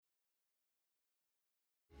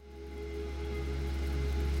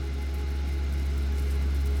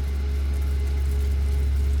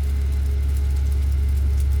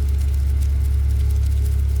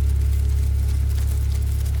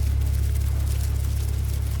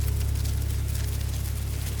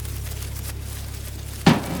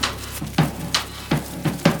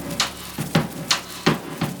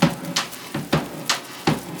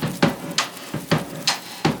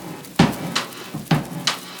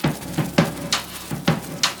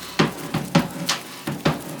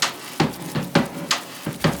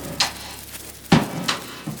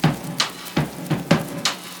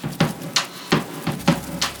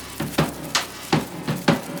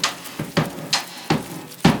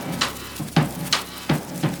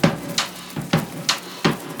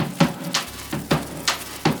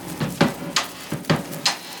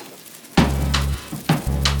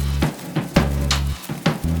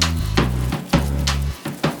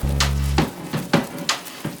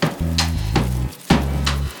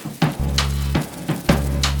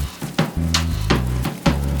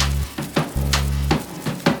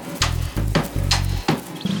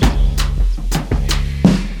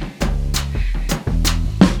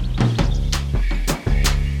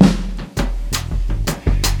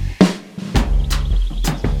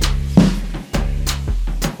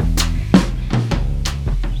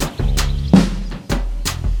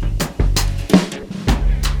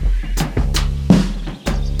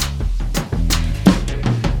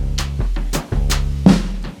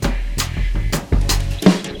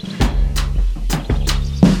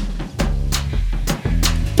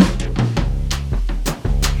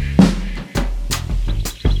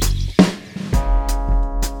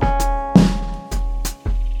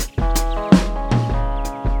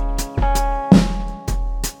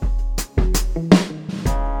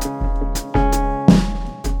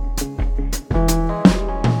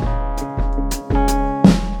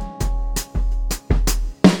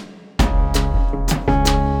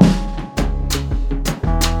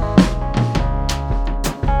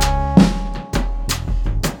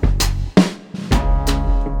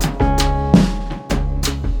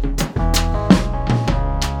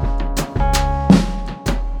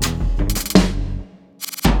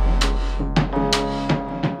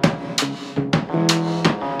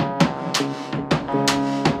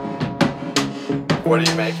What are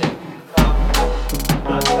you making?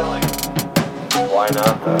 Not telling. Why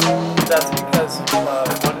not though? That's because one of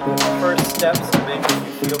the first steps in making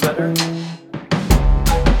you feel better.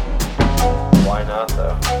 Why not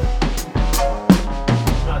though?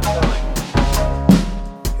 Not telling.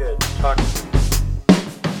 Good. Talk to me.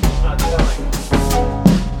 Not telling.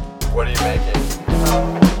 What are you making?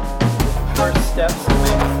 First steps in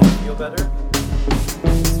making you feel better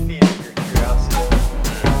is feeding your curiosity.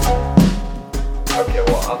 Okay,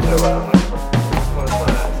 well I'll tell you what, I'm gonna close my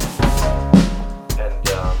eyes. And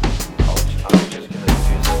I'm just gonna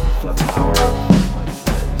use the power of my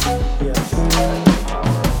sense. Yes. And the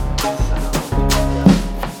power of sound.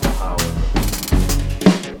 The power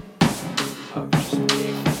of just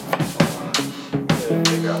being alive. Good.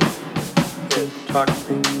 Figure out. Good. Talk to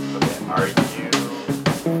me. Okay, are you're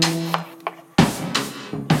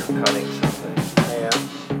cutting something? I am.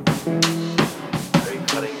 Are you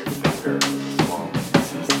cutting your finger into small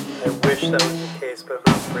pieces? I wish that was the case, but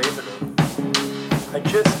I'm not brave enough. I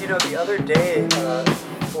just, the other day,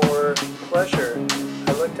 for pleasure, I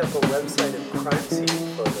looked up a website of crime scene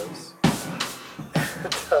photos.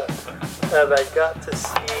 And I got to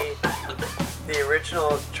see the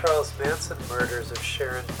original Charles Manson murders of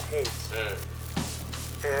Sharon Tate.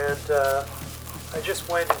 And I just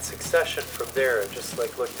went in succession from there. I just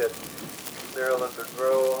looked at Marilyn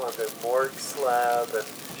Monroe on the morgue slab and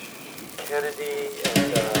Kennedy.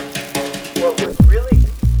 And what was really,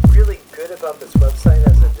 really good about this website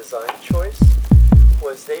as a design choice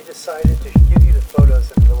was they decided to give you the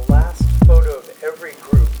photos, and the last photo of every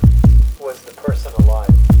group was the person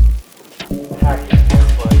alive. Happy and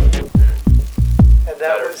smiling. And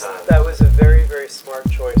that was a very, very smart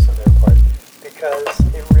choice on their part, because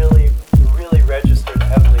it really registered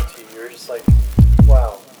heavily to you. You're just like,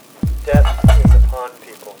 wow, death is upon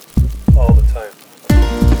people all the time.